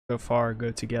go far,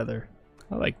 go together.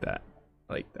 I like that.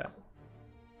 I like that.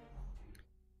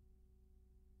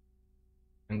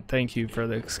 And thank you for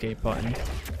the escape button.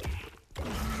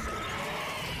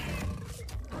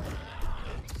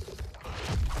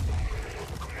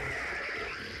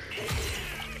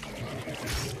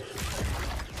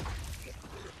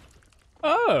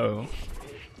 Oh,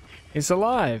 he's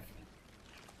alive.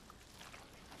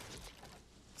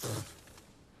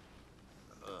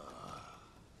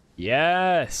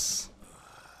 Yes.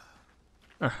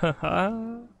 So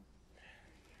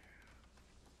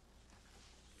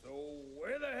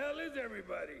where the hell is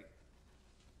everybody?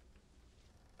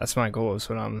 That's my goal, is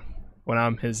when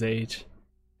I'm his age.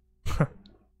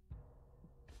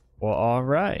 Well, all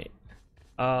right.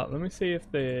 Let me see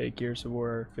if the Gears of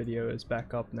War video is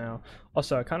back up now.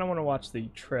 Also, I kind of want to watch the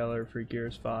trailer for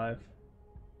Gears 5.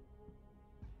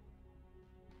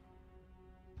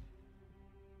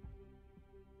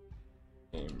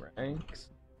 Game ranks.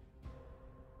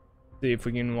 See if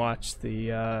we can watch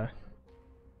the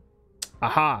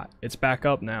aha, it's back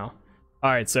up now.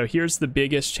 All right, so here's the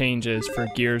biggest changes for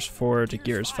Gears 4 to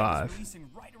Gears 5. Releasing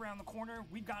right around the corner.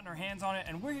 We've gotten our hands on it,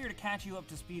 and we're here to catch you up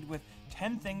to speed with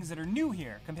 10 things that are new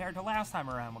here compared to last time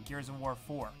around with Gears of War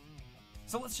 4.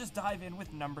 So let's just dive in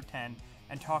with number 10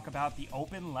 and talk about the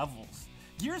open levels.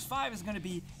 Gears 5 is going to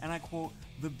be, and I quote,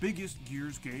 the biggest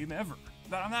Gears game ever.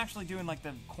 But I'm actually doing like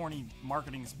the corny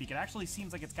marketing speak. It actually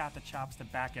seems like it's got the chops to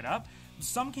back it up.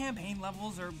 Some campaign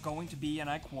levels are going to be, and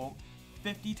I quote,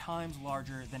 50 times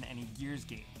larger than any Gears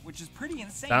game, which is pretty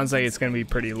insane. Sounds like it's going to be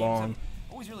pretty long.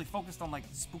 Always really focused on like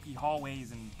spooky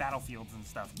hallways and battlefields and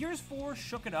stuff. Gears 4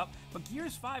 shook it up, but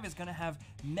Gears 5 is going to have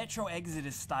Metro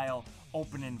Exodus style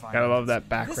open environments. Gotta love that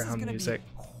background this is music.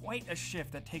 Be quite a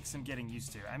shift that takes some getting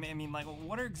used to. I mean, like,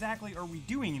 what exactly are we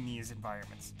doing in these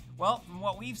environments? Well, from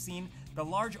what we've seen, the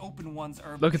large open ones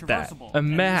are look at that, traversable, a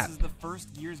map. This is the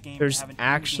first Gears game There's to have an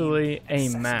actually a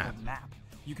in-game map. accessible.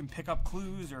 You can pick up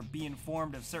clues or be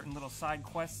informed of certain little side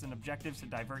quests and objectives to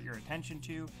divert your attention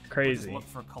to. Crazy. Or just look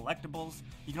for collectibles.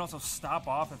 You can also stop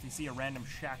off if you see a random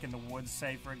shack in the woods,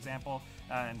 say, for example,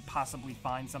 and possibly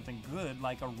find something good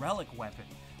like a relic weapon,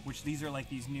 which these are like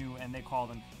these new, and they call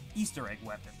them Easter egg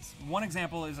weapons. One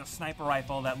example is a sniper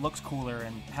rifle that looks cooler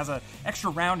and has an extra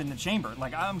round in the chamber.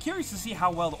 Like, I'm curious to see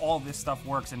how well all this stuff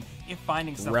works and if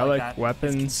finding stuff relic like that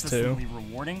weapons is consistently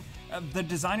rewarding. The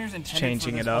designers intended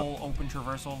for this whole open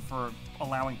traversal for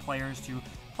allowing players to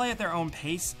play at their own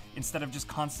pace instead of just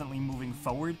constantly moving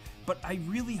forward, but I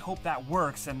really hope that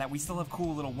works and that we still have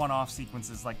cool little one-off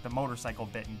sequences like the motorcycle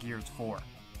bit in Gears 4.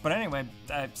 But anyway,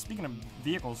 speaking of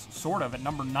vehicles, sort of, at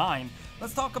number 9,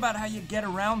 let's talk about how you get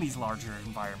around these larger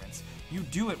environments. You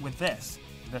do it with this.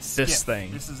 The skiff. This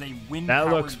thing. This is a wind-powered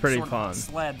that looks pretty sort fun. of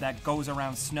sled that goes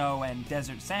around snow and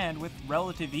desert sand with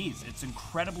relative ease. It's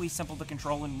incredibly simple to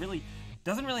control and really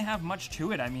doesn't really have much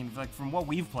to it. I mean, like from what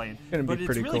we've played, but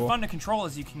it's really cool. fun to control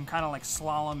as you can kind of like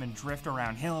slalom and drift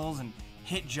around hills and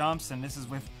hit jumps. And this is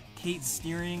with Kate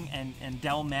steering and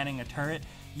Del manning a turret.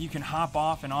 You can hop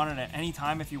off and on it at any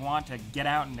time if you want to get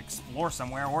out and explore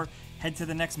somewhere or head to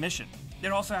the next mission.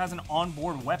 It also has an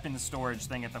onboard weapons storage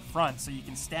thing at the front, so you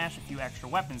can stash a few extra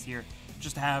weapons here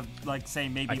just to have, like, say,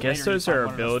 maybe I guess later those you find are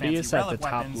one of those abilities fancy at the relic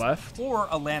top weapons, left. or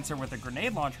a lancer with a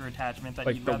grenade launcher attachment that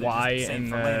Like you'd the rather Y just save and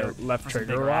for the later left for some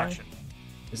trigger bigger Y? action.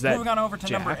 Is that Moving on over to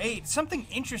Jack? number 8, something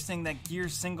interesting that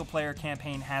Gears single-player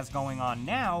campaign has going on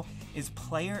now is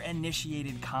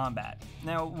player-initiated combat.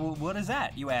 Now, what is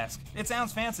that, you ask? It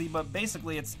sounds fancy, but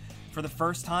basically it's, for the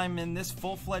first time in this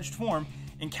full-fledged form,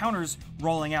 encounters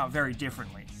rolling out very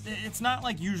differently. It's not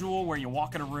like usual where you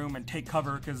walk in a room and take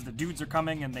cover because the dudes are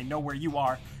coming and they know where you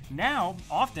are. Now,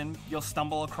 often, you'll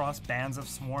stumble across bands of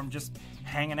Swarm just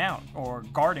hanging out or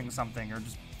guarding something or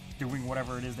just doing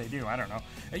whatever it is they do. I don't know.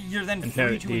 You're then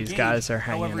free to these engage guys are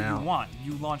hanging however out. you want.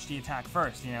 You launch the attack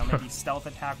first. You know, maybe stealth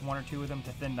attack one or two of them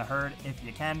to thin the herd if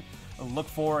you can. Look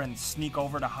for and sneak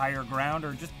over to higher ground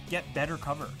or just get better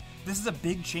cover. This is a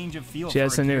big change of feel. She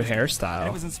has a new Gears game, hairstyle. and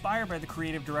it was inspired by the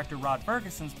creative director Rod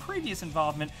Ferguson's previous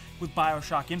involvement with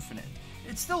BioShock Infinite.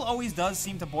 It still always does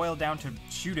seem to boil down to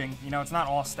shooting. You know, it's not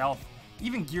all stealth.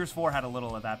 Even Gears 4 had a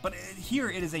little of that, but here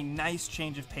it is a nice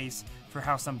change of pace for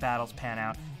how some battles pan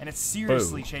out, and it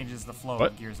seriously changes the flow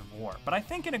of Gears of War. But I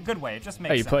think in a good way. It just makes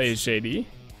sense. You play as JD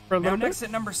for a Now, little next bit?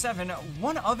 at number 7,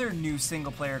 one other new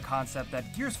single-player concept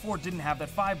that Gears 4 didn't have that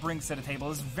 5 brings to the table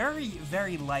is very,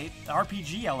 very light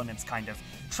RPG elements, kind of.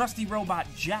 Trusty robot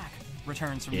Jack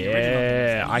returns from the original games.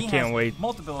 Yeah, And I he can't has wait.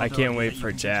 multiple I can't abilities wait that you for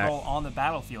can Jack. control on the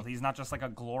battlefield. He's not just like a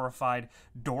glorified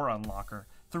door unlocker.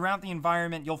 Throughout the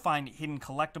environment, you'll find hidden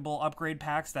collectible upgrade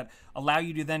packs that allow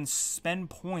you to then spend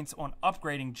points on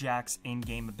upgrading Jack's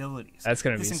in-game abilities. That's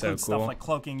going to be so cool. This includes stuff like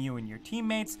cloaking you and your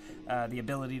teammates, the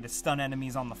ability to stun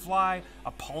enemies on the fly,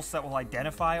 a pulse that will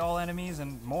identify all enemies,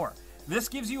 and more. This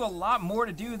gives you a lot more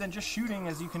to do than just shooting,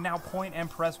 as you can now point and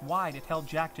press Y to tell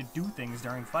Jack to do things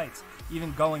during fights,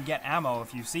 even go and get ammo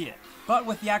if you see it. But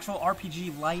with the actual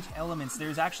RPG light elements,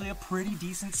 there's actually a pretty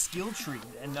decent skill tree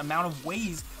and amount of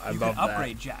ways you can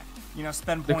upgrade Jack. You know,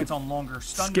 spend points on longer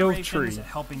stun durations,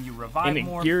 helping you revive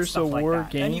more, Gears stuff of like War that.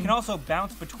 game. And you can also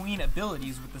bounce between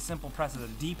abilities with the simple press of the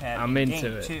D-pad I'm in into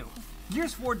game it. too.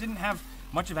 Gears 4 didn't have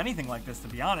much of anything like this, to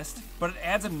be honest, but it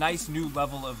adds a nice new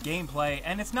level of gameplay,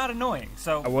 and it's not annoying,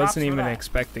 so I wasn't even that.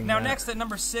 expecting Now, that. next at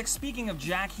number 6, speaking of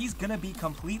Jack, he's gonna be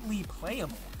completely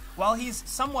playable. While he's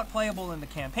somewhat playable in the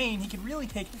campaign, he can really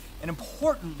take an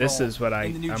important role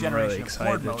in the new generation really of excited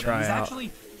Horde to mode, try and he's out.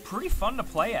 actually pretty fun to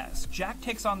play as. Jack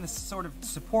takes on this sort of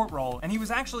support role, and he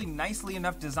was actually nicely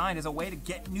enough designed as a way to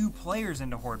get new players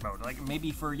into Horde mode, like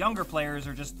maybe for younger players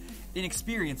or just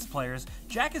inexperienced players.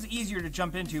 Jack is easier to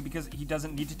jump into because he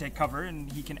doesn't need to take cover,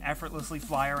 and he can effortlessly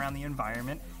fly around the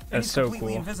environment, and That's he's so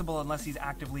completely cool. invisible unless he's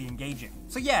actively engaging.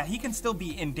 So yeah, he can still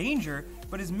be in danger,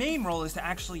 but his main role is to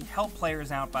actually help players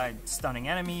out by stunning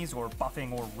enemies or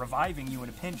buffing or reviving you in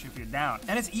a pinch if you're down.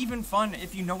 And it's even fun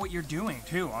if you know what you're doing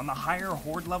too. On the higher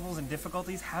Horde levels and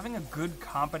difficulties, having a good,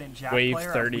 competent Jack Wave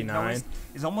player 39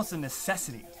 is almost a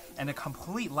necessity and a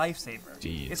complete lifesaver.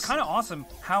 Jeez. It's kind of awesome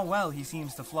how well he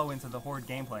seems to flow into the Horde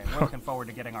gameplay, and we're looking forward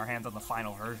to getting our hands on the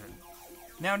final version.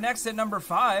 Now, next at number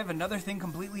 5, another thing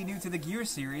completely new to the Gears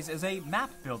series is a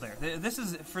map builder. This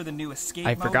is for the new escape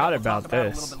mode. I forgot that we'll about talk about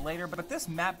this. a little bit later, but this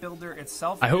map builder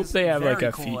itself I hope is they have very like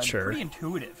a cool and feature pretty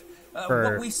intuitive. for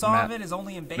What we saw of it is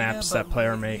only in beta, maps but that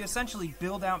player you make. essentially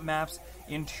build out maps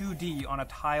in 2D on a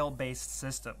tile-based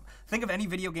system. Think of any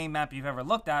video game map you've ever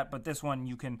looked at, but this one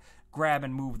you can grab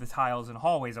and move the tiles and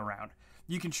hallways around.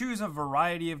 You can choose a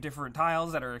variety of different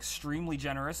tiles that are extremely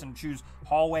generous and choose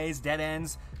hallways, dead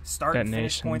ends, start and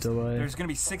finish Detonation points. delay. There's going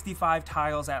to be 65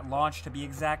 tiles at launch to be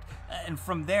exact, and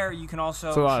from there you can also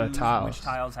It's a lot of choose tiles. which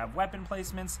tiles have weapon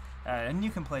placements, and you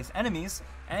can place enemies,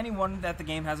 anyone that the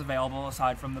game has available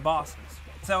aside from the bosses.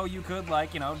 So you could,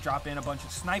 like, drop in a bunch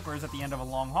of snipers at the end of a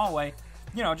long hallway,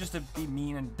 just to be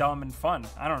mean and dumb and fun.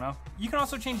 I don't know. You can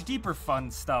also change deeper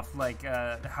fun stuff, like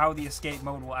how the escape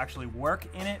mode will actually work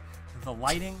in it, the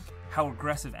lighting, how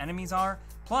aggressive enemies are.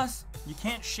 Plus, you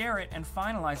can't share it and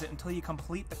finalize it until you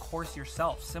complete the course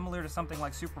yourself, similar to something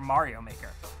like Super Mario Maker.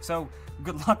 So,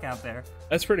 good luck out there.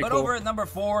 That's pretty But cool. over at number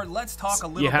 4, let's talk a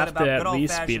little bit have about to at good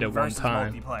least beat old-fashioned it one versus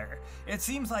time. multiplayer. It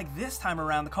seems like this time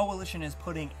around, the Coalition is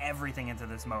putting everything into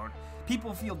this mode.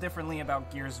 People feel differently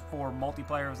about Gears 4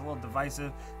 multiplayer. It was a little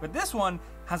divisive, but this one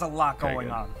has a lot going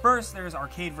on. First, there's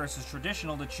arcade versus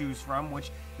traditional to choose from,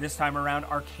 which this time around,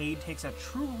 arcade takes a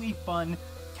truly fun,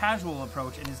 casual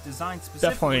approach and is designed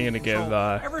specifically Definitely gonna give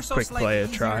ever so quick slightly play a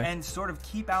easier try. and sort of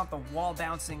keep out the wall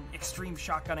bouncing, extreme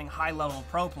shotgunning, high level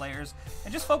pro players,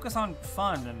 and just focus on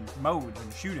fun and modes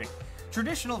and shooting.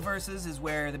 Traditional versus is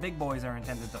where the big boys are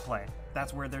intended to play.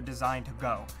 That's where they're designed to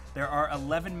go. There are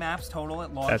 11 maps total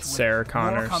at launch. That's with Sarah more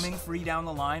Connors. coming free down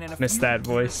the line, and a Missed few that of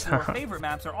voice. your favorite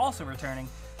maps are also returning.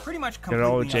 Pretty much Good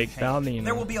old completely Jake unchanged. Baldino.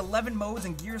 There will be 11 modes,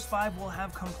 and Gears 5 will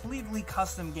have completely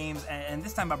custom games, and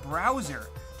this time a browser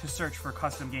to search for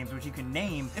custom games, which you can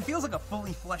name. It feels like a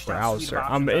fully fleshed out suite of Browser.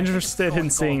 options. I'm I think it's interested going in to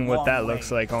go seeing a what long that way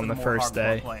looks like on for the more first hardcore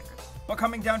day. players. But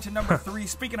coming down to number 3,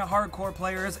 speaking of hardcore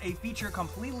players, a feature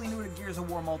completely new to Gears of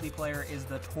War multiplayer is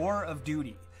the Tour of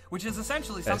Duty, which is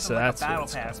essentially something so like a that's what battle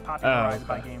it's pass called. popularized Oh,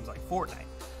 by okay. games like Fortnite.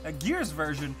 A Gears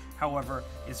version, however,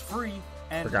 is free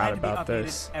and Forgot had to be about updated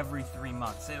this. every 3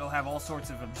 months. It'll have all sorts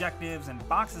of objectives and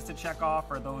boxes to check off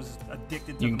for those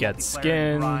addicted to You can the get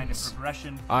multiplayer grind and skins,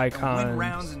 progression. icons. Win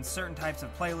rounds in certain types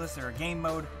of playlists or a game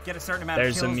mode. Get a certain amount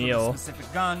There's a of kills meal. with a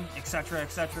specific gun, etc.,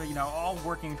 etc. All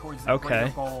working towards the greater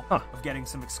Okay. goal Huh. of getting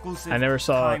some exclusive. I never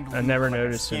saw it. timed I loot, never like a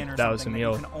noticed skin or that was a something that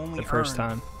you meal can only the first earn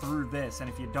time. through this, and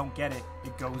if you don't get it,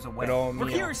 it goes away. Good old We're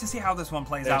meal. curious to see how this one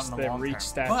plays There's out in the the long Reach term.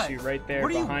 statue But right there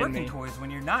what are you behind working me. towards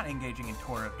when you're not engaging in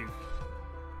Tour of Duty?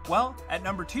 Well, at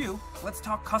number 2, let's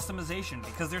talk customization,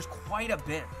 because there's quite a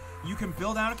bit. You can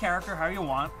build out a character how you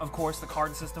want. Of course, the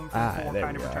card system for the 4 there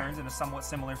kind of we are. returns in a somewhat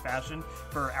similar fashion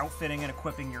for outfitting and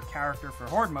equipping your character for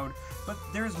Horde mode, but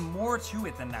there's more to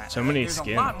it than that. So many There's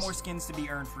skins. a lot more skins to be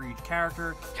earned for each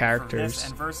character, for Characters. this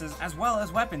and versus, as well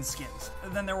as weapon skins.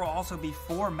 And then there will also be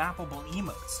 4 mappable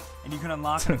emotes. and you can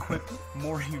unlock and equip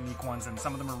more unique ones, and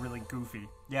some of them are really goofy.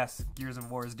 Yes, Gears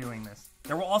of War is doing this.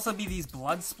 There will also be these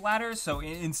blood splatters, so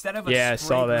instead of a I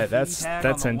saw that. That's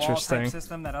interesting interesting.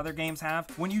 System that other games have,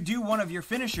 when you do one of your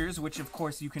finishers, which of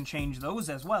course you can change those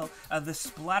as well, the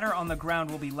splatter on the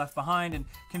ground will be left behind and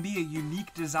can be a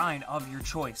unique design of your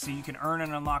choice. So you can earn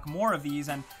and unlock more of these,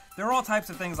 and there are all types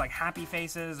of things like happy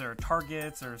faces or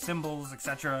targets or symbols,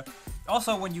 etc.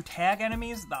 Also, when you tag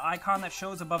enemies, the icon that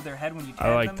shows above their head when you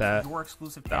tag them, that. your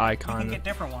exclusive tag, the icon. you can get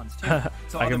different ones too.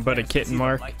 So I can put a kitten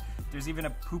mark. Like, there's even a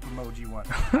poop emoji one.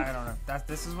 I don't know.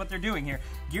 This is what they're doing here.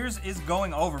 Gears is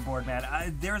going overboard,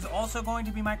 man. There's also going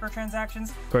to be microtransactions.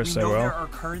 Of course we know there will. There are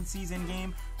currencies in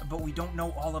game, but we don't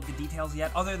know all of the details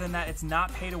yet. Other than that, it's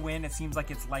not pay to win. It seems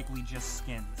like it's likely just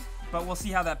skins. But we'll see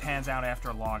how that pans out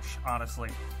after launch, honestly.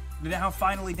 Now,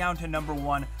 finally, down to number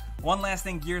 1. One last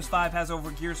thing Gears 5 has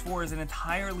over Gears 4 is an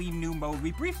entirely new mode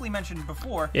we briefly mentioned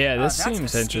before. Yeah, this that's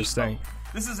seems escape interesting. mode.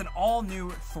 This is an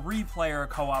all-new 3-player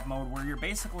co-op mode where you're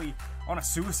basically on a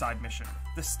suicide mission.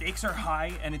 The stakes are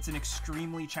high, and it's an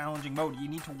extremely challenging mode. You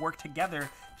need to work together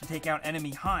to take out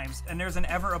enemy hives, and there's an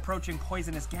ever-approaching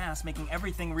poisonous gas, making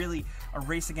everything really a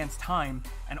race against time,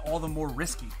 and all the more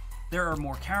risky. There are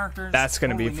more characters. That's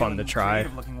going to be fun to try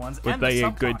Ones, with and like the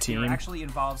a good subplot team. here actually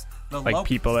involves the Like locals.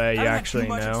 people that you I haven't actually had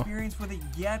too much know. experience with it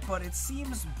yet, but it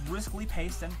seems briskly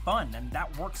paced and fun, and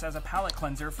that works as a palate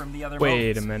cleanser from the other modes.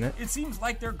 Wait a minute. It seems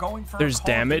like they're going for There's a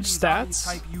Call of damage Duty zombie stats?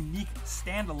 type unique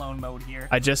standalone mode here.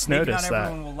 I just Maybe noticed not that.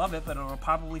 everyone will love it, but it'll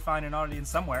probably find an audience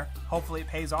somewhere. Hopefully, it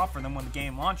pays off for them when the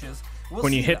game launches. We'll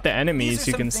When you see, hit though. the enemies, These are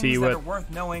you some can see things what. that are worth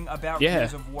knowing about Yeah.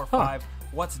 Gears of War 5.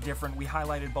 What's different? We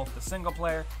highlighted both the single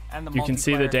player and the multiplayer. You can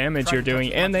see the damage Tried you're to touch doing,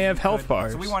 as and much they as have we health could.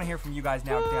 bars. So we want to hear from you guys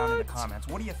now down in the comments.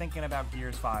 What are you thinking about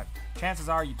Gears 5? Chances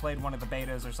are you played one of the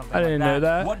betas or something I didn't like that. know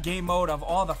that. What game mode of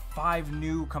all the 5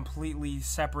 new, completely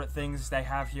separate things they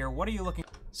have here? What are you looking?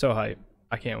 So hype.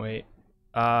 I can't wait.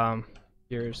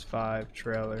 Gears 5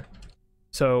 trailer.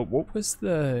 So what was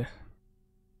the...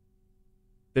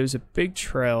 There's a big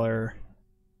trailer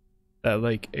that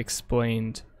like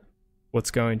explained what's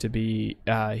going to be.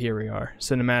 Here we are.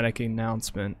 Cinematic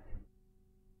announcement.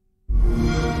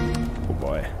 Oh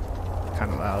boy.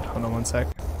 Kind of loud. Hold on one sec.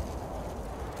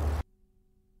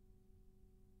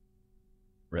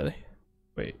 Really?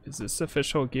 Wait, is this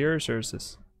official Gears or is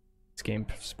this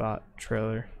GameSpot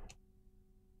trailer?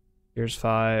 Gears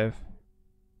 5.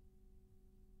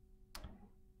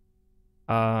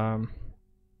 Let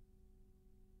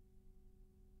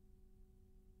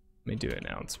me do an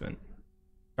announcement.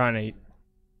 Trying to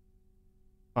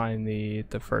find the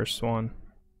first one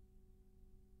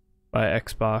by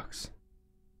Xbox.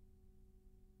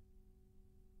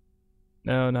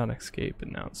 No, not escape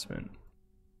announcement.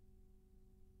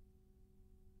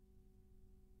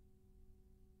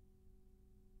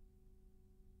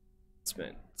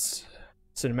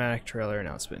 Cinematic trailer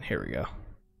announcement. Here we go.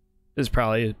 This is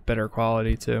probably better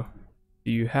quality too.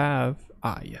 Do you have...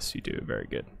 yes you do. Very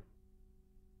good.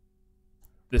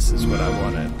 This is what I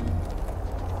wanted.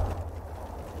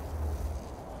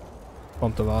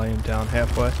 Bump the volume down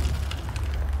halfway.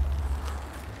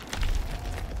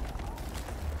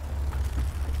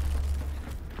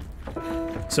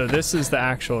 So this is the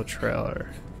actual trailer.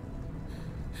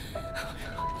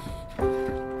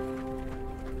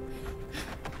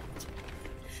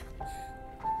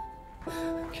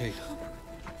 Kate.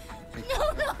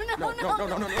 No.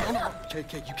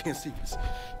 Kate, you can't see this.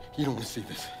 You don't want to see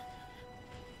this.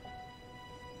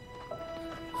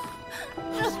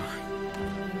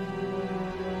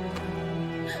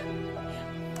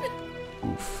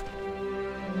 Oof.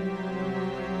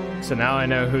 So now I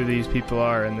know who these people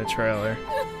are in the trailer.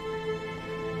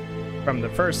 From the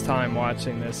first time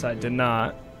watching this, I did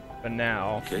not, but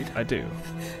now Kate? I do.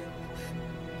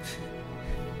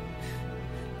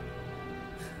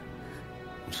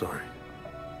 I'm sorry.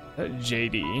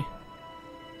 JD.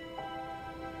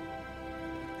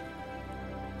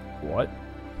 What?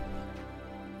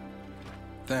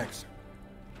 Thanks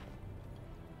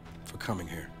for coming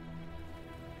here.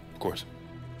 Of course.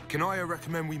 Can I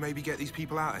recommend we maybe get these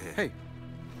people out of here? Hey,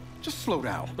 just slow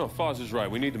down. No, Foz is right.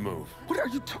 We need to move. What are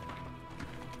you talking?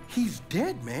 He's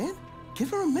dead, man. Give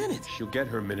her a minute. She'll get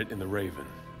her minute in the Raven.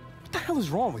 What the hell is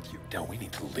wrong with you? Del, we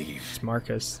need to leave. It's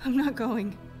Marcus. I'm not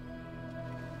going.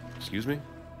 Excuse me?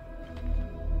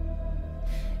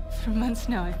 For months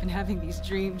now, I've been having these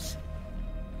dreams.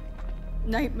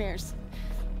 Nightmares.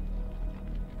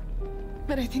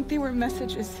 But I think they were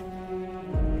messages.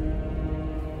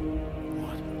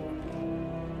 What?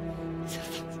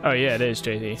 Oh yeah, it is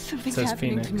JD. It Something's says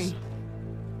happening Phoenix. to me.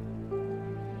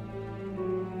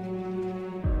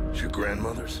 It's your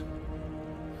grandmother's?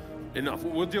 Enough.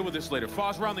 We'll deal with this later.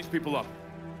 Foz, round these people up.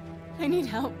 I need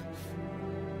help.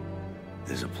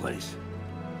 There's a place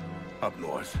up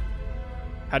north.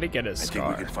 How'd he get his I scar?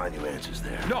 think we can find you answers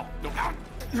there. No, no.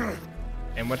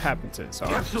 And what happened to his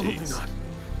arm? Absolutely Jeez. not.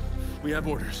 We have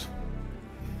orders.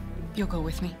 You'll go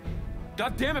with me.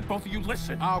 God damn it, both of you,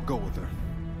 listen. I'll go with her.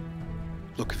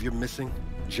 Look, if you're missing,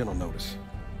 Jen will notice.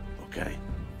 Okay.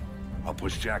 I'll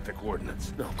push Jack the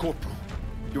coordinates. No, Corporal.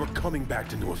 You're coming back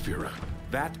to New Afira.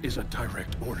 That is a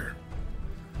direct order.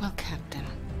 Well, Captain.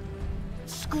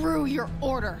 Screw your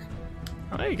order.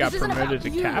 Oh, he got This isn't promoted about to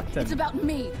you. captain. It's about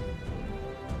me.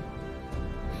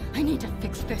 I need to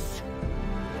fix this.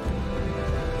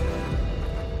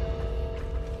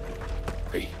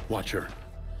 Hey, watch her.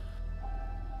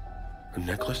 Her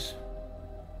necklace?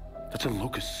 That's a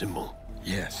locust symbol.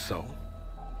 Yeah, so?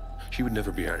 She would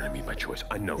never be our enemy by choice.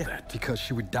 I know that. Because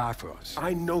she would die for us.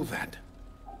 I know that.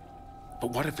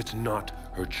 But what if it's not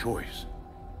her choice?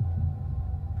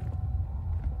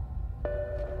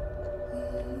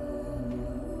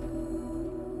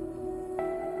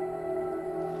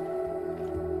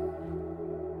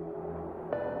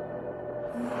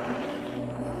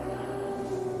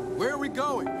 Where are we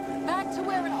going? Back to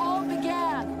where it all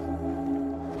began.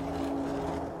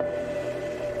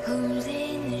 Who's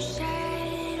in the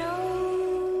shadows?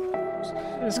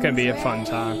 This is gonna be a fun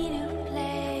time.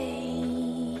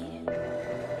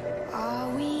 Are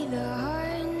we the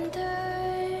hunters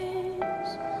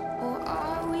or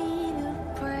are we the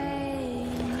prey?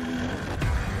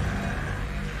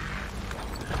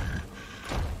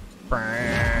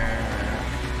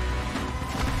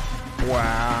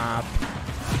 Wap.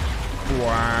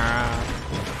 Wap.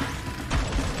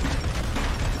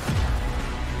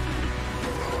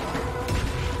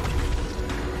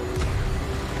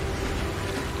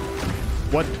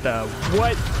 What the?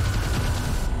 What?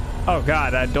 Oh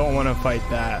god, I don't want to fight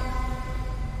that.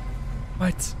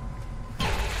 What?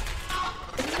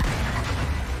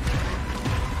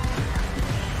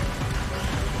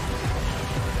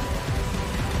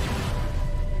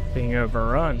 Being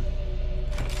overrun.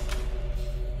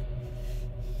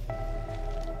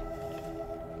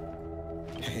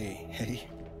 Hey,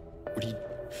 what are you...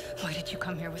 Why did you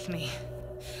come here with me?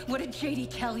 What did JD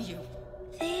tell you?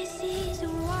 This is a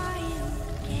wild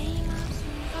game of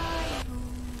survival.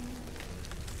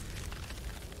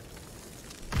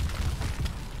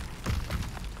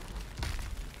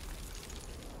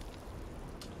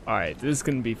 Alright, this is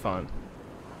gonna be fun.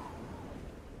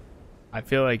 I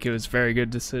feel like it was a very good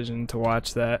decision to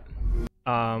watch that.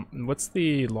 What's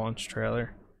the launch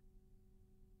trailer?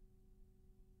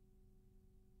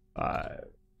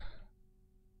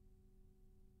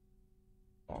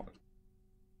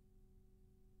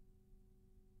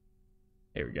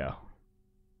 Here we go.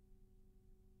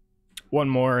 One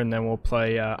more and then we'll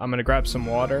play, I'm gonna grab some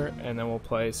water and then we'll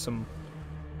play some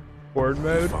horde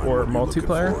mode or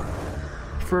multiplayer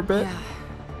for a bit. Yeah.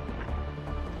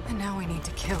 And now we need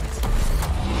to kill it.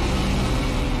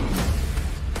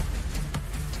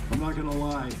 I'm not gonna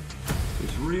lie.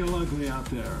 It's real ugly out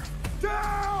there.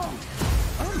 Down!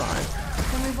 Oh my.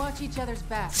 Can we watch each other's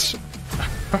backs?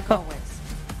 Like always.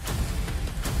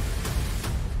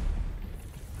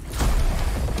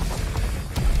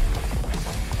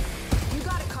 You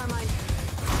got it, Carmine.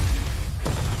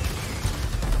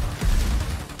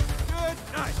 Good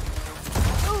night.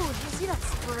 Ooh, did you see that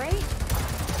spray?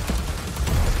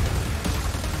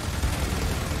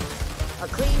 A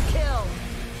clean kill.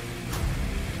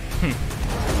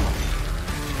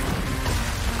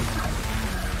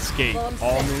 Escape,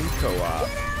 all new co-op.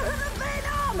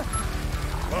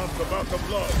 Pump about the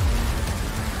blood.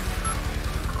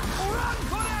 Run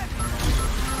for it!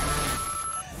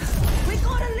 We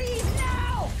gotta leave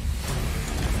now!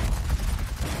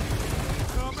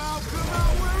 Come out,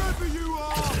 wherever you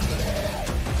are!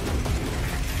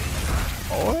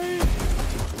 Oi.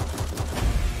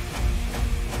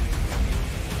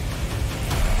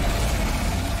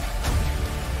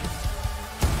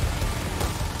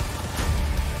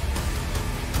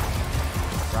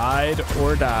 Ride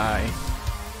or die.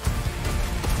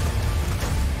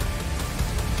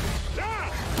 Ah!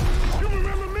 You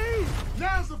remember me?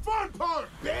 Now's the fun part,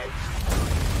 bitch!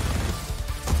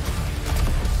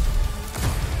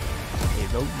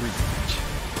 Halo Reach.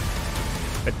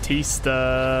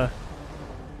 Batista.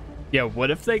 Yeah,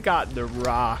 what if they got The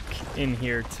Rock in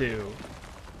here too?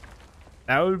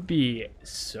 That would be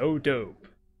so dope.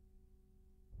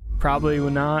 Probably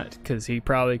would not, because he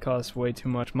probably costs way too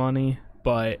much money,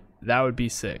 but that would be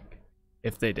sick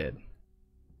if they did.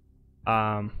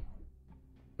 But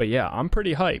yeah, I'm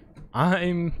pretty hyped.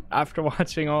 After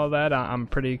watching all that, I'm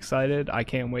pretty excited. I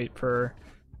can't wait for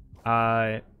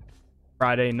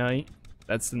Friday night.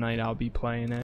 That's the night I'll be playing it.